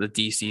the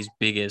DC's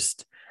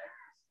biggest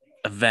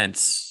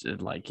events,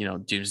 like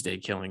Doomsday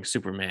killing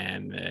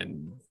Superman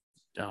and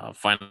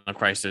Final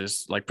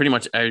Crisis, like pretty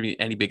much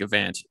any big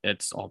event.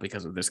 It's all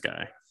because of this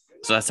guy.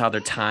 So that's how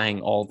they're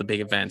tying all the big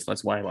events.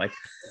 That's why like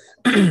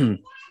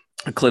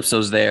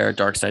Eclipso's there,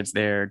 Darkseid's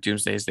there,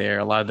 Doomsday's there.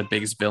 A lot of the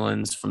biggest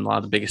villains from a lot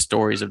of the biggest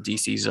stories of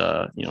DC's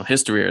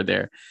history are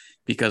there,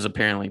 because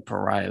apparently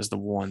Pariah is the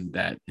one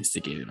that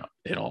instigated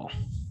it all.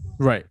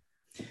 Right.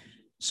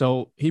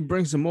 So he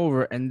brings them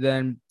over, and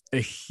then a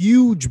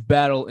huge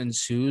battle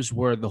ensues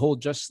where the whole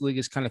Justice League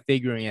is kind of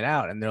figuring it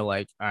out. And they're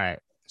like, all right,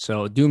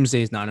 so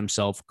Doomsday is not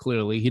himself.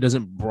 Clearly, he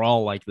doesn't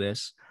brawl like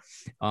this.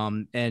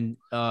 And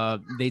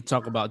they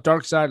talk about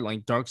Darkseid,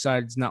 like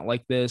Darkseid's not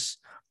like this.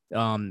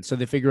 So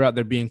they figure out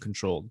they're being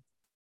controlled.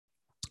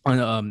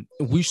 And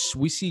we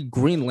see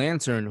Green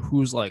Lantern,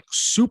 who's like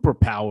super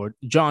powered,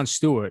 John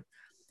Stewart.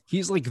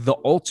 He's like the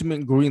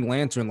ultimate Green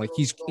Lantern. Like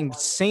he's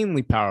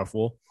insanely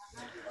powerful.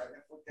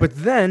 But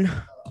then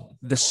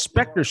the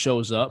Spectre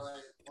shows up,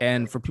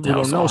 and for people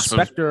who don't know, awesome.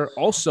 Spectre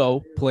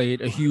also played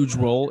a huge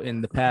role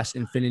in the past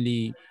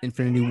Infinity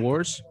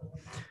Wars.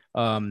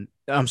 I'm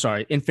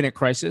sorry, Infinite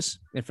Crisis.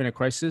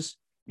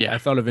 Yeah, I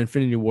thought of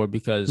Infinity War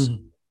because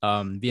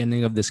the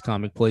ending of this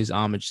comic plays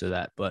homage to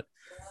that. But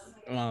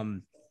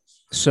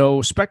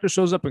so Spectre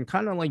shows up and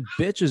kind of like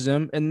bitches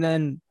him, and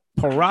then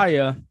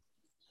Pariah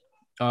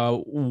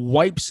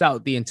wipes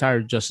out the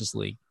entire Justice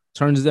League,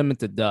 turns them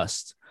into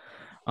dust.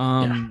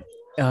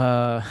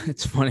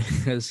 It's funny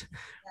because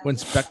when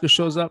Spectre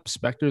shows up,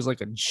 Spectre is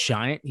like a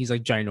giant. He's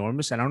like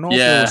ginormous. And I don't know if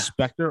it was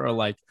Spectre or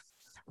like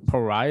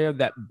Pariah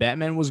that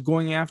Batman was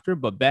going after,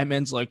 but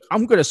Batman's like,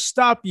 I'm gonna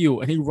stop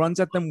you, and he runs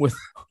at them with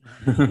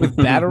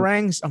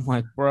batarangs. I'm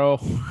like, bro,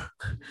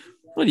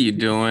 what are you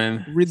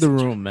doing? Read the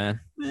room,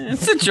 man.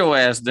 Sit your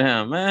ass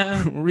down,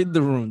 man. Read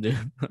the room, dude.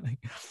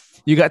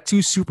 You got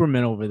two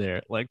Supermen over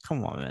there. Like,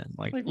 come on, man.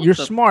 Like you're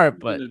smart,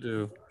 but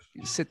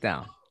sit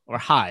down or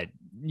hide.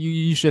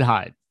 You should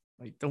hide.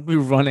 Like, don't be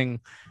running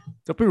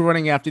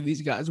after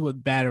these guys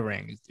with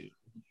batarangs, dude.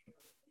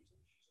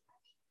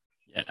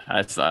 Yeah,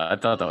 I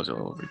thought that was a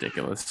little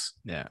ridiculous.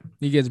 Yeah,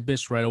 he gets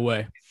bitched right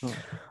away.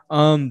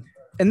 And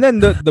then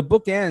the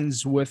book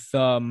ends with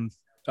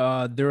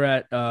they're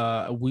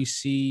at we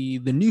see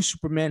the new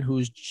Superman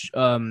who's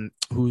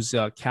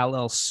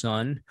Kal-El's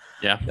son.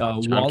 Yeah,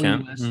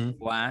 Wally West,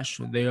 Flash.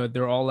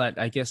 They're all at,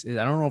 I guess, I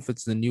don't know if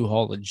it's the new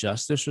Hall of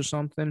Justice or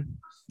something.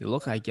 They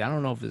look like, I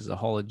don't know if it's the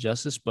Hall of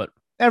Justice, but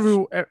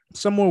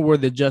somewhere where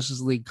the Justice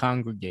League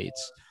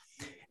congregates.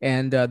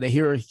 And they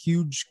hear a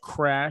huge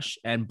crash,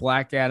 and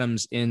Black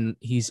Adam's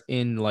he's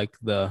in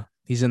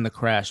the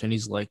crash, and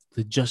he's like,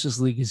 the Justice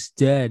League is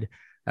dead.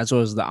 That's what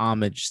was the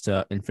homage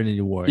to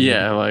Infinity War. He's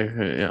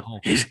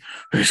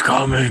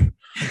coming.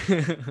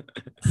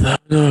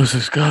 Thanos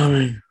is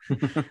coming.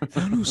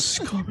 Thanos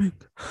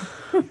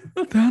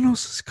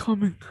is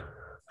coming.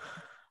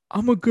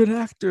 I'm a good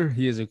actor.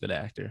 He is a good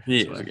actor.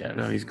 He's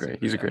great.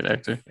 He's a great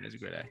actor. He's a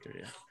great actor,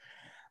 yeah.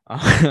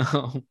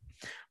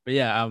 But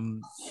yeah,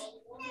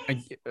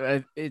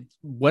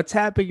 what's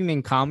happening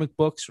in comic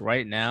books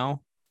right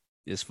now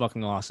is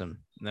fucking awesome,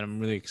 and I'm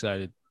really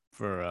excited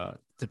for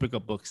to pick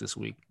up books this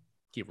week.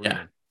 Keep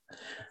reading.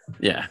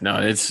 Yeah.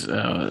 No, it's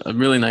a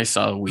really nice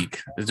solid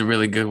week. It's a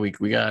really good week.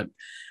 We got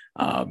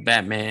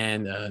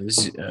Batman,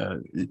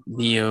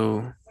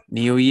 Neo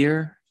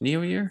Year.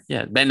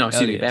 Yeah.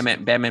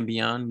 Batman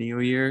Beyond Neo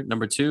Year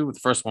 #2. The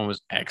first one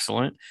was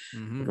excellent.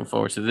 Looking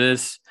forward to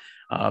this.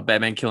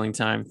 Batman Killing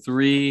Time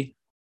 3.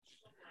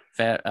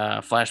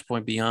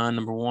 Flashpoint Beyond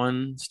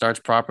 #1 starts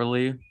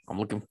properly. I'm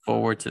looking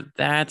forward to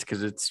that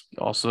because it's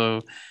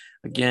also,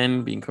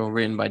 again, being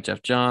co-written by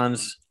Jeff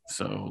Johns.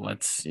 So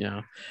let's,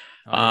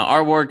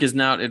 artwork is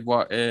not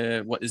what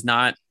is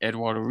not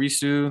Eduardo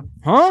Risu.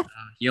 Huh?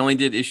 He only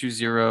did issue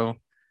 0.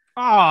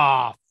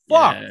 Ah,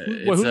 fuck. Yeah,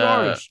 Who's it's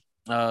artist?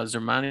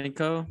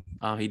 Zermanico.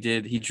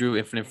 He drew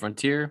Infinite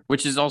Frontier,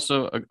 which is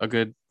also a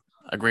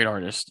great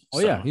artist. Oh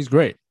yeah, he's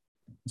great.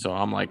 So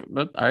I'm like,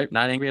 but all right,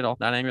 not angry at all.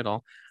 Not angry at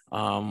all.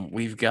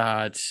 We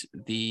got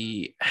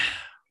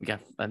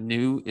a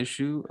new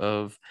issue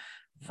of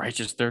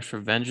Righteous Thirst for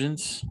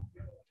Vengeance.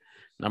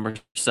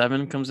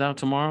 #7 comes out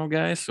tomorrow,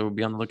 guys. So we'll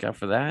be on the lookout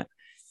for that.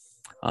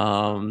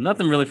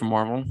 Nothing really from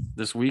Marvel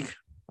this week.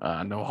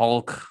 No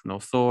Hulk, no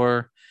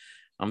Thor.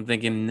 I'm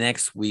thinking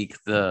next week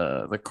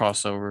the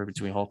crossover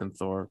between Hulk and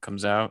Thor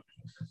comes out.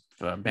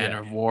 The Banner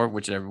of War,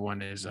 which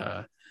everyone is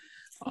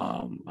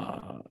I'm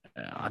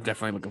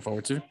definitely looking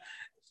forward to.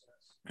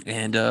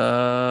 And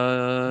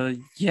those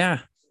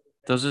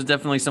are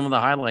definitely some of the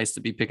highlights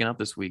to be picking up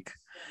this week.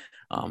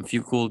 A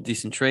few cool,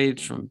 decent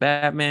trades from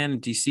Batman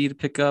and DC to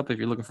pick up if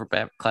you're looking for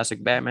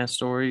classic Batman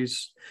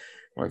stories,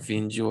 or if you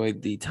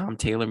enjoyed the Tom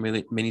Taylor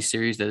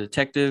miniseries, The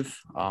Detective.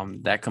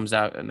 That comes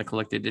out in the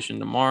collected edition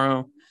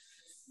tomorrow.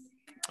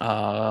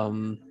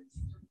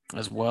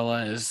 As well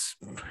as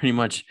pretty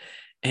much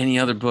any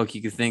other book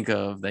you could think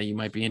of that you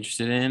might be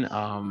interested in.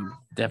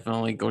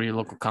 Definitely go to your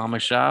local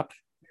comic shop,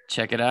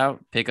 check it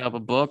out, pick up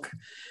a book,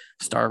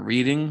 start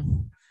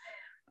reading,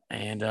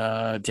 and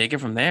take it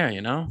from there.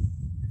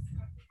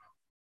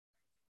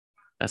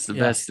 That's the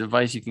best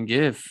advice you can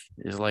give,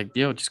 is like,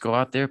 just go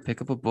out there,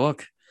 pick up a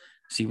book,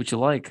 see what you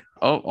like.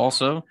 Oh,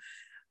 also,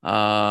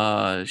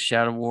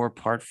 Shadow War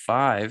Part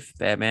 5,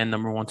 Batman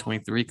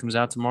 #123 comes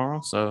out tomorrow.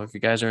 So if you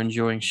guys are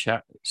enjoying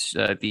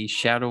the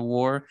Shadow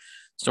War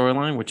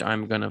storyline, which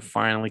I'm gonna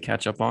finally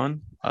catch up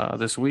on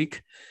this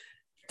week,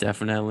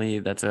 definitely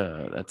that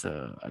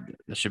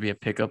should be a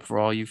pickup for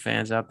all you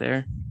fans out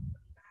there.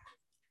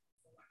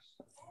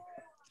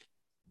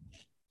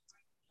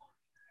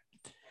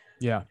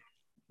 Yeah,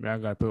 I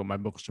gotta pick up my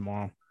books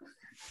tomorrow.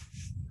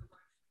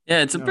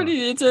 Yeah,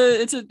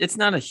 it's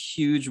not a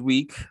huge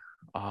week.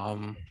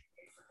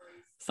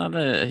 It's not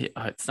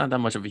that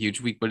much of a huge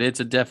week, but it's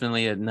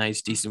definitely a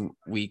nice, decent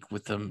week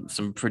with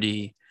some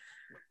pretty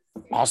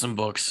awesome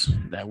books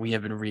that we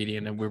have been reading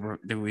and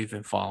that we've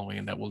been following,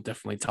 and that we'll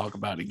definitely talk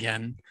about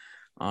again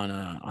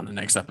on the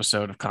next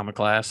episode of Comic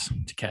Class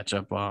to catch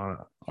up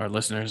our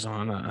listeners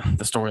on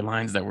the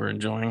storylines that we're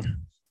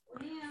enjoying.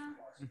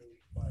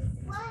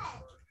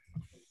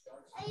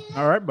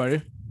 All right,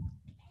 buddy.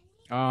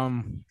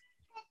 I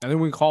think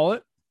we call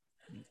it.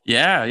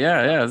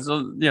 Yeah.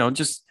 So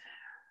just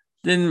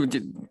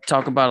didn't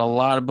talk about a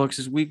lot of books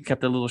this week.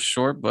 Kept it a little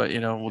short, but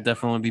we'll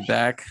definitely be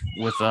back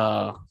with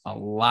a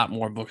lot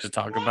more books to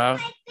talk about.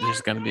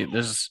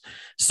 This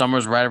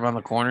summer's right around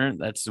the corner.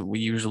 That's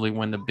usually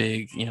when the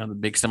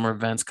big summer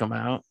events come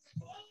out.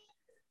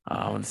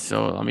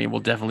 So I mean,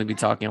 we'll definitely be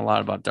talking a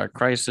lot about Dark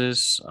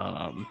Crisis.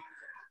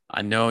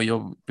 I know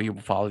you'll be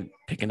probably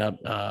picking up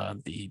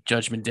the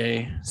Judgment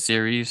Day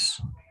series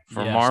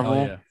for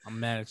Marvel. Yeah. I'm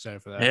mad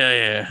excited for that.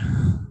 Yeah.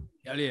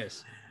 Hell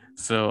yes.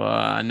 So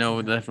I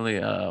know definitely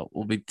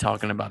we'll be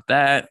talking about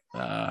that.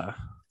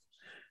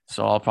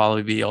 So I'll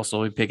probably be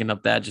picking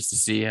up that just to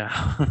see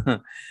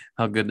how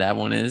good that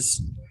one is.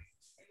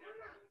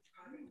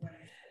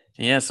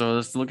 Yeah, so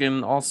it's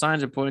looking, all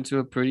signs are pointing to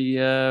a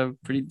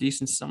pretty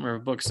decent summer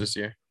of books this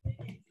year.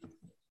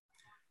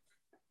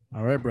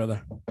 All right,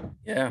 brother.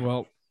 Yeah.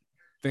 Well,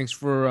 thanks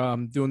for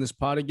doing this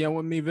pod again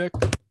with me, Vic.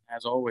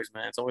 As always,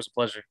 man. It's always a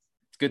pleasure.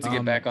 It's good to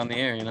get back on the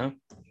air,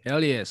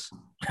 Hell yes.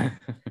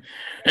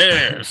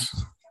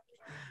 Yes.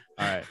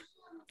 All right.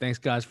 Thanks,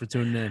 guys, for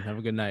tuning in. Have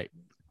a good night.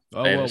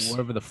 Oh, well,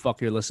 wherever the fuck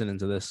you're listening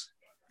to this.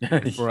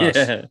 For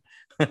us.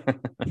 All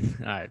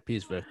right.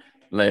 Peace, Vic.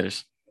 Laters.